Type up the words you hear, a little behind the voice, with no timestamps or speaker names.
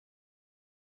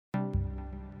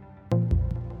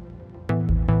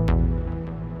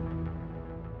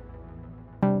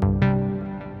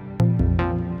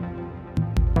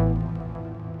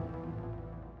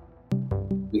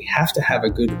We have to have a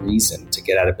good reason to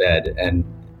get out of bed and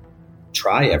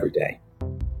try every day.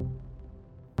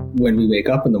 When we wake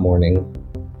up in the morning,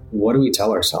 what do we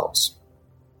tell ourselves?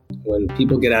 When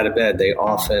people get out of bed, they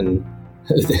often,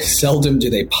 seldom do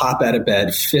they pop out of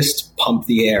bed, fist pump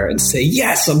the air and say,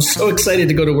 yes, I'm so excited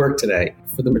to go to work today.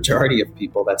 For the majority of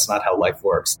people, that's not how life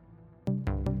works.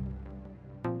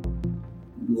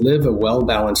 Live a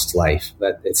well-balanced life.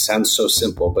 That it sounds so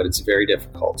simple, but it's very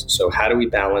difficult. So how do we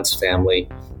balance family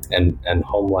and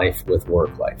home life with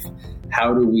work life?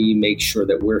 How do we make sure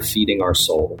that we're feeding our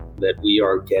soul, that we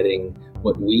are getting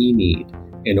what we need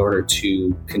in order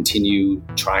to continue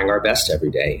trying our best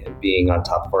every day and being on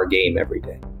top of our game every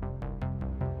day?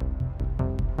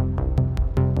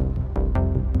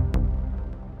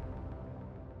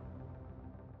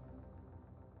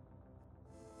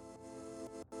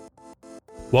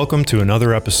 Welcome to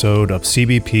another episode of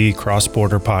CBP Cross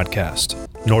Border Podcast,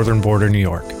 Northern Border, New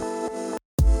York.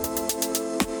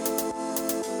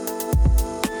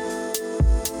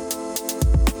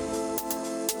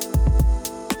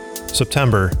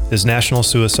 September is National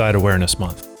Suicide Awareness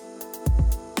Month.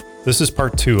 This is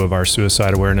part 2 of our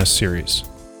suicide awareness series.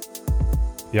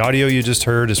 The audio you just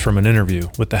heard is from an interview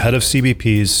with the head of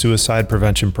CBP's Suicide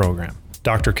Prevention Program,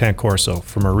 Dr. Kent Corso,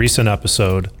 from a recent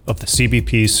episode of the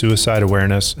CBP Suicide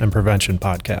Awareness and Prevention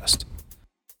podcast.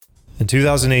 In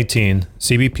 2018,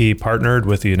 CBP partnered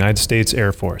with the United States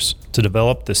Air Force to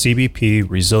develop the CBP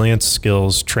Resilience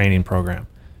Skills Training Program,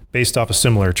 based off a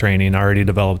similar training already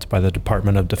developed by the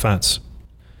Department of Defense.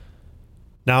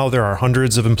 Now there are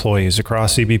hundreds of employees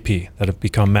across CBP that have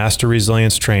become master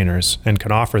resilience trainers and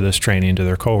can offer this training to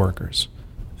their coworkers.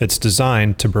 It's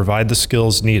designed to provide the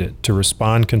skills needed to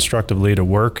respond constructively to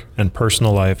work and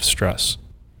personal life stress.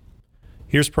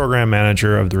 Here's Program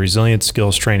Manager of the Resilience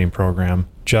Skills Training Program,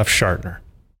 Jeff Schartner.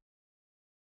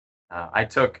 I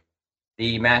took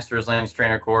the Master Resilience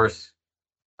Trainer course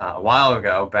a while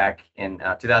ago, back in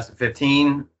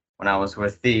 2015, when I was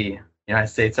with the United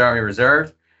States Army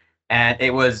Reserve, and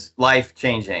it was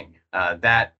life-changing.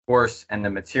 That course and the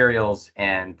materials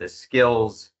and the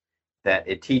skills that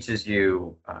it teaches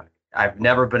you, I've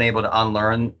never been able to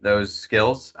unlearn those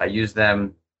skills. I use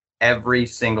them every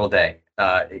single day.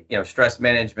 Stress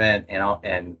management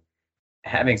and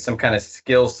having some kind of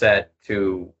skill set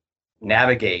to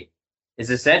navigate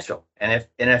is essential. And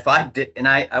if I did, and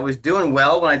I was doing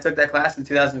well when I took that class in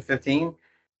 2015,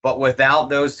 but without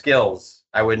those skills,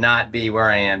 I would not be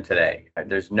where I am today.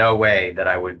 There's no way that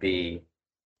I would be,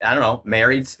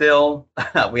 married still.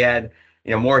 We had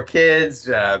more kids,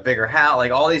 bigger house,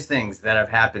 like all these things that have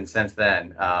happened since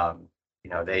then.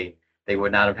 They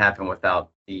would not have happened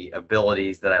without the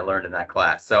abilities that I learned in that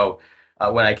class. So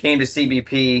when I came to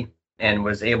CBP and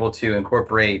was able to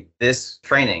incorporate this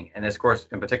training and this course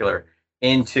in particular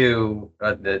into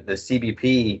the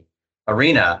CBP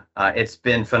arena, it's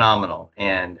been phenomenal.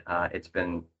 And it's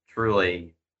been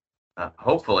truly,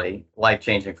 hopefully,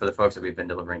 life-changing for the folks that we've been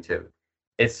delivering to.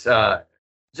 It's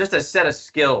just a set of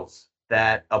skills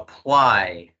that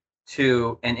apply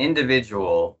to an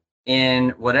individual in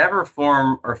whatever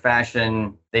form or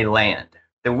fashion they land.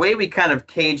 The way we kind of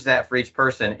cage that for each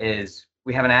person is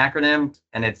we have an acronym,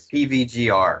 and it's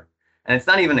PVGR. And it's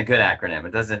not even a good acronym.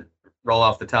 It doesn't roll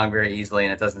off the tongue very easily,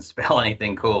 and it doesn't spell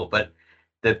anything cool. But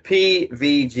the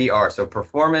PVGR, so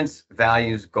performance,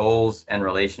 values, goals, and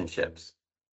relationships.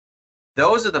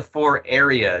 Those are the 4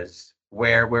 areas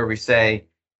where we say,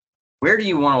 where do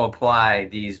you want to apply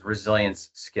these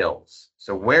resilience skills?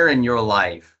 So where in your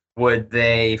life would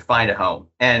they find a home?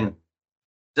 And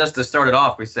just to start it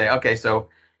off, we say, okay, so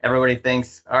everybody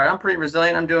thinks, all right, I'm pretty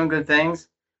resilient, I'm doing good things.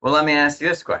 Well, let me ask you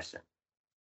this question.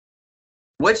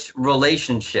 Which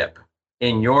relationship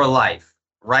in your life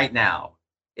right now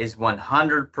is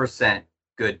 100%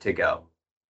 good to go?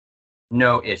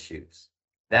 No issues.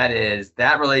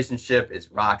 That relationship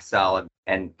is rock solid.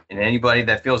 And anybody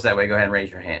that feels that way, go ahead and raise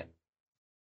your hand.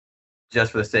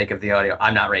 Just for the sake of the audio,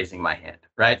 I'm not raising my hand,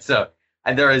 right? So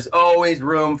there is always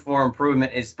room for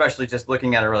improvement, especially just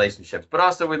looking at our relationships. But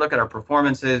also we look at our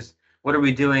performances. What are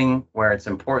we doing where it's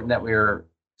important that we're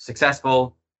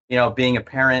successful? Being a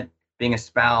parent, being a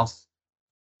spouse,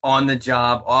 on the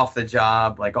job, off the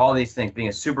job, like all these things, being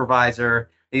a supervisor.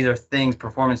 These are things,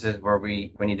 performances where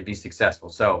we need to be successful.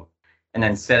 So, and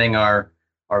then setting our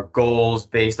goals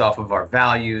based off of our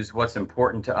values, what's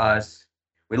important to us.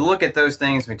 We look at those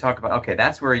things and we talk about, okay,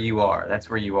 that's where you are. That's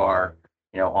where you are,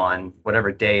 on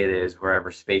whatever day it is, wherever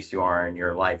space you are in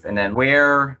your life. And then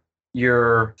where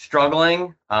you're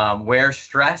struggling, where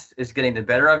stress is getting the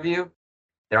better of you.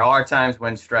 There are times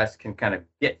when stress can kind of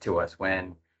get to us,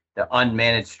 when the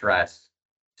unmanaged stress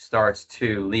starts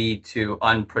to lead to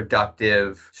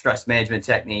unproductive stress management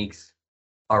techniques.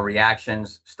 Our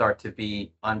reactions start to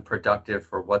be unproductive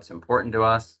for what's important to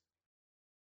us.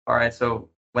 All right, so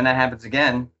when that happens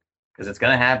again, because it's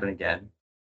going to happen again,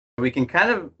 we can kind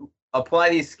of apply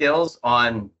these skills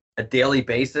on a daily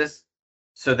basis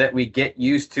so that we get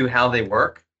used to how they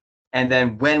work. And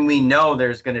then when we know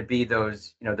there's going to be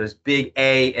those big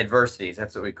A adversities,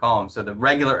 that's what we call them. So the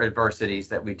regular adversities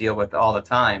that we deal with all the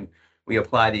time, we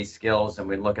apply these skills and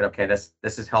we look at, okay, this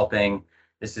is helping,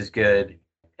 this is good.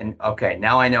 And okay,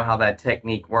 now I know how that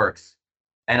technique works.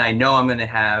 And I know I'm going to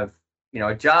have,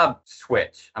 a job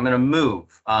switch. I'm going to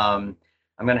move. I'm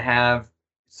going to have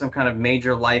some kind of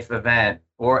major life event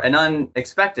or an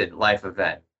unexpected life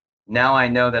event. Now I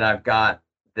know that I've got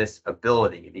this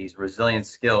ability, these resilient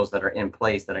skills that are in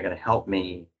place that are going to help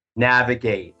me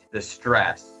navigate the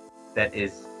stress that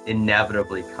is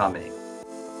inevitably coming.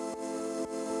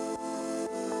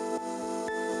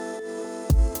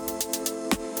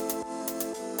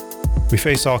 We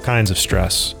face all kinds of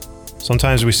stress.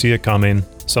 Sometimes we see it coming,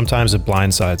 sometimes it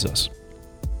blindsides us.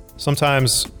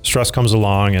 Sometimes stress comes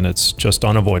along and it's just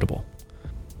unavoidable.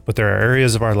 But there are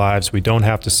areas of our lives we don't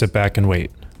have to sit back and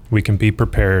wait. We can be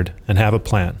prepared and have a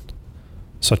plan,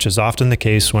 such is often the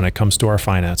case when it comes to our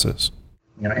finances.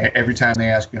 Every time they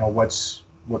ask,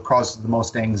 what causes the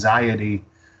most anxiety,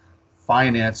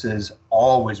 finances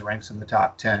always ranks in the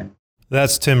top 10.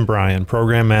 That's Tim Bryan,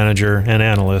 Program Manager and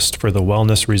Analyst for the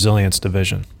Wellness Resilience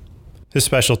Division. His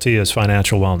specialty is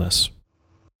financial wellness.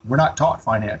 We're not taught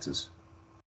finances.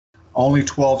 Only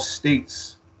 12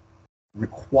 states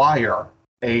require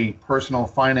a personal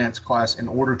finance class in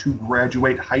order to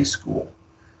graduate high school.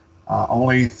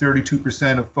 Only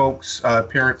 32% of folks,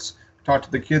 parents, talk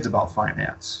to the kids about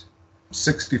finance.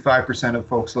 65% of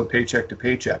folks live paycheck to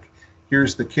paycheck.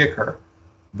 Here's the kicker.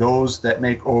 Those that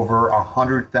make over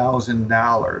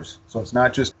 $100,000, so it's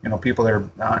not just people that are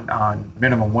on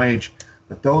minimum wage,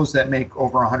 but those that make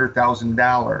over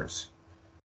 $100,000,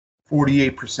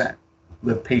 48%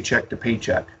 live paycheck to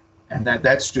paycheck. And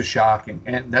that's just shocking.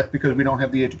 And that's because we don't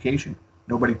have the education.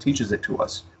 Nobody teaches it to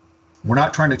us. We're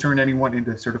not trying to turn anyone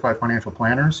into certified financial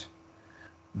planners,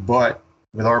 but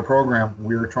with our program,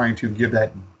 we're trying to give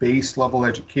that base level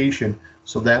education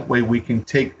so that way we can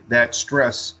take that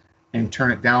stress and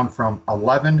turn it down from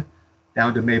 11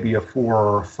 down to maybe a 4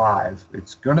 or a 5.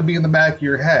 It's going to be in the back of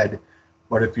your head,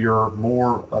 but if you're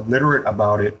more literate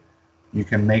about it, you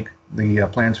can make the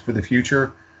plans for the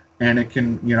future, and it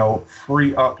can,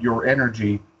 free up your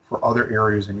energy for other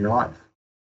areas in your life.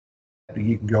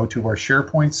 You can go to our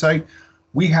SharePoint site.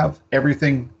 We have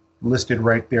everything listed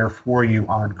right there for you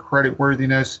on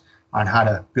creditworthiness, on how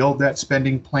to build that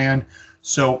spending plan.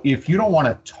 So if you don't want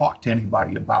to talk to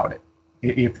anybody about it,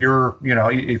 if you're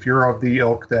of the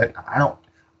ilk that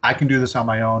I can do this on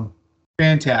my own,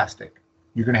 fantastic.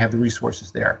 You're going to have the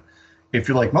resources there. If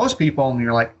you're like most people and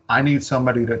you're like, I need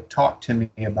somebody to talk to me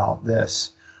about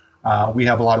this, we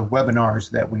have a lot of webinars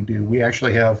that we do. We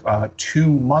actually have 2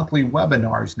 monthly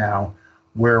webinars now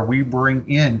where we bring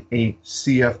in a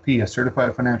CFP, a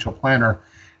Certified Financial Planner,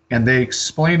 and they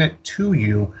explain it to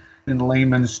you in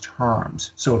layman's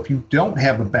terms. So if you don't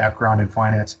have a background in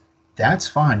finance, that's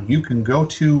fine. You can go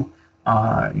to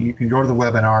the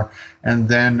webinar, and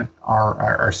then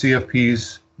our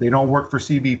CFPs, they don't work for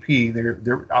CBP.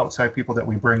 They're outside people that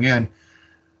we bring in.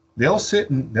 They'll sit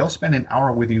and they'll spend an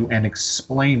hour with you and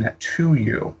explain it to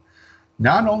you,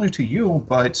 not only to you,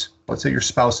 but let's say your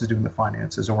spouse is doing the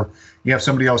finances, or you have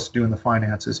somebody else doing the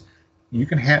finances. You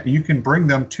can bring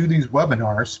them to these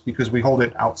webinars because we hold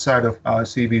it outside of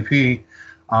CBP,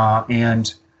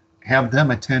 and have them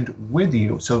attend with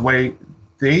you. So the way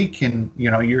they can,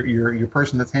 your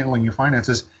person that's handling your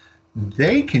finances,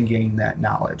 they can gain that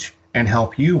knowledge and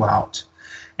help you out.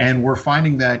 And we're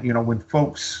finding that, when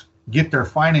folks get their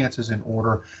finances in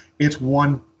order, it's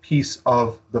one piece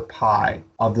of the pie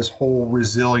of this whole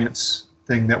resilience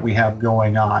thing that we have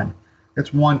going on.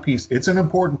 It's one piece. It's an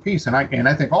important piece, and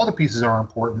I think all the pieces are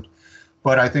important,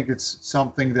 but I think it's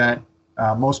something that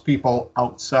most people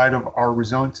outside of our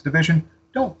resilience division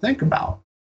don't think about.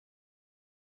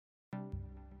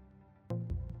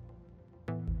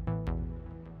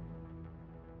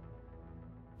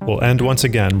 We'll end once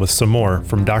again with some more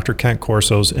from Dr. Kent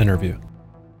Corso's interview.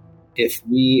 If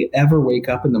we ever wake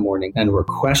up in the morning and we're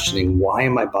questioning, why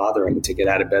am I bothering to get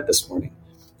out of bed this morning?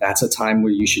 That's a time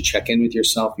where you should check in with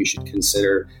yourself. You should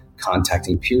consider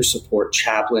contacting peer support,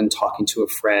 chaplain, talking to a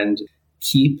friend.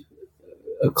 Keep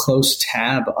a close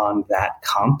tab on that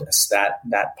compass, that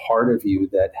part of you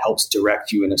that helps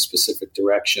direct you in a specific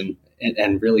direction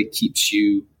and really keeps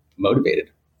you motivated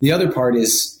The other part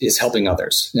is helping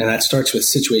others, and that starts with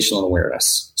situational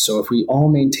awareness. So if we all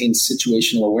maintain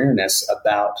situational awareness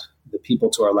about the people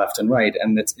to our left and right,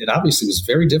 and it obviously was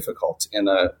very difficult in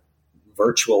a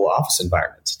virtual office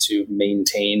environment to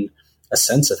maintain a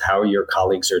sense of how your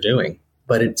colleagues are doing.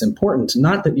 But it's important,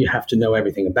 not that you have to know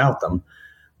everything about them,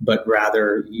 but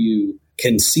rather you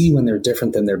can see when they're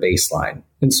different than their baseline.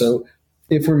 And so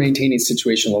if we're maintaining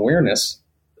situational awareness,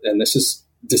 and this is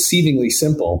deceivingly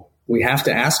simple, we have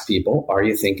to ask people, are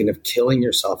you thinking of killing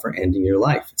yourself or ending your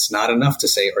life? It's not enough to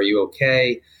say, are you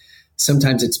okay?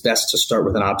 Sometimes it's best to start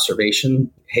with an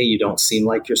observation. Hey, you don't seem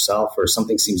like yourself, or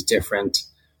something seems different.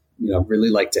 Really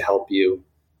like to help you.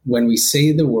 When we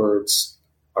say the words,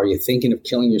 are you thinking of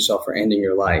killing yourself or ending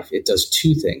your life? It does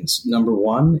two things. Number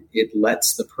one, it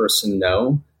lets the person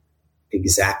know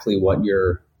exactly what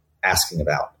you're asking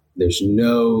about. There's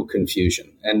no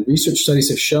confusion. And research studies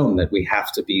have shown that we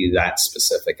have to be that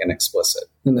specific and explicit.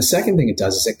 And the second thing it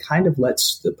does is it kind of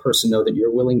lets the person know that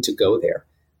you're willing to go there,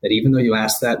 that even though you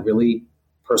ask that really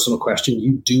personal question,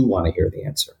 you do want to hear the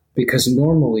answer. Because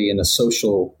normally in a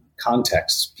social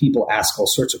context, people ask all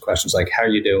sorts of questions like, how are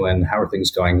you doing? How are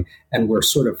things going? And we're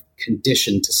sort of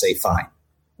conditioned to say, fine,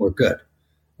 we're good,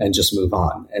 and just move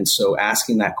on. And so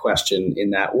asking that question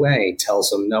in that way tells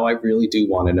them, no, I really do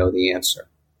want to know the answer.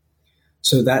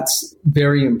 So that's a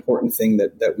very important thing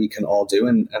that we can all do.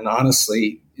 And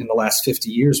honestly, in the last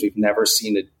 50 years, we've never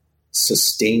seen a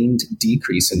sustained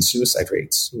decrease in suicide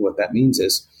rates. What that means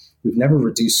is we've never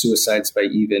reduced suicides by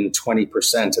even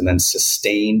 20% and then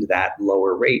sustained that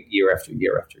lower rate year after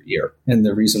year after year. And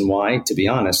the reason why, to be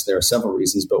honest, there are several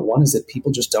reasons, but one is that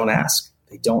people just don't ask.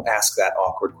 They don't ask that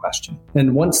awkward question.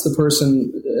 And once if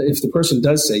the person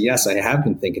does say, yes, I have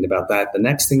been thinking about that, the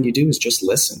next thing you do is just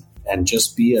listen and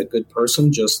just be a good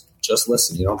person. Just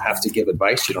listen. You don't have to give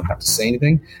advice. You don't have to say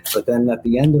anything. But then at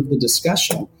the end of the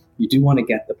discussion, you do want to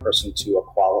get the person to a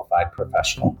qualified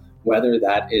professional, whether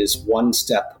that is one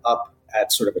step up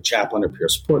at sort of a chaplain or peer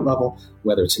support level,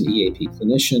 whether it's an EAP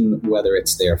clinician, whether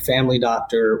it's their family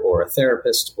doctor or a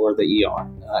therapist or the ER.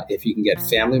 If you can get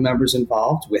family members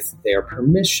involved with their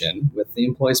permission, with the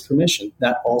employee's permission,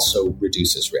 that also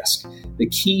reduces risk. The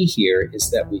key here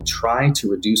is that we try to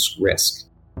reduce risk.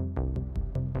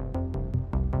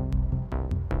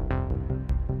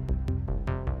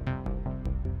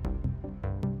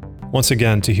 Once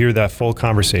again, to hear that full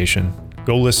conversation,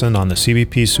 go listen on the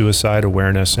CBP Suicide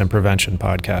Awareness and Prevention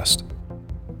podcast.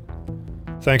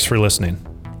 Thanks for listening.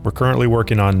 We're currently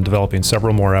working on developing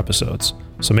several more episodes,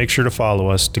 so make sure to follow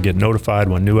us to get notified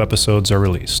when new episodes are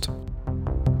released.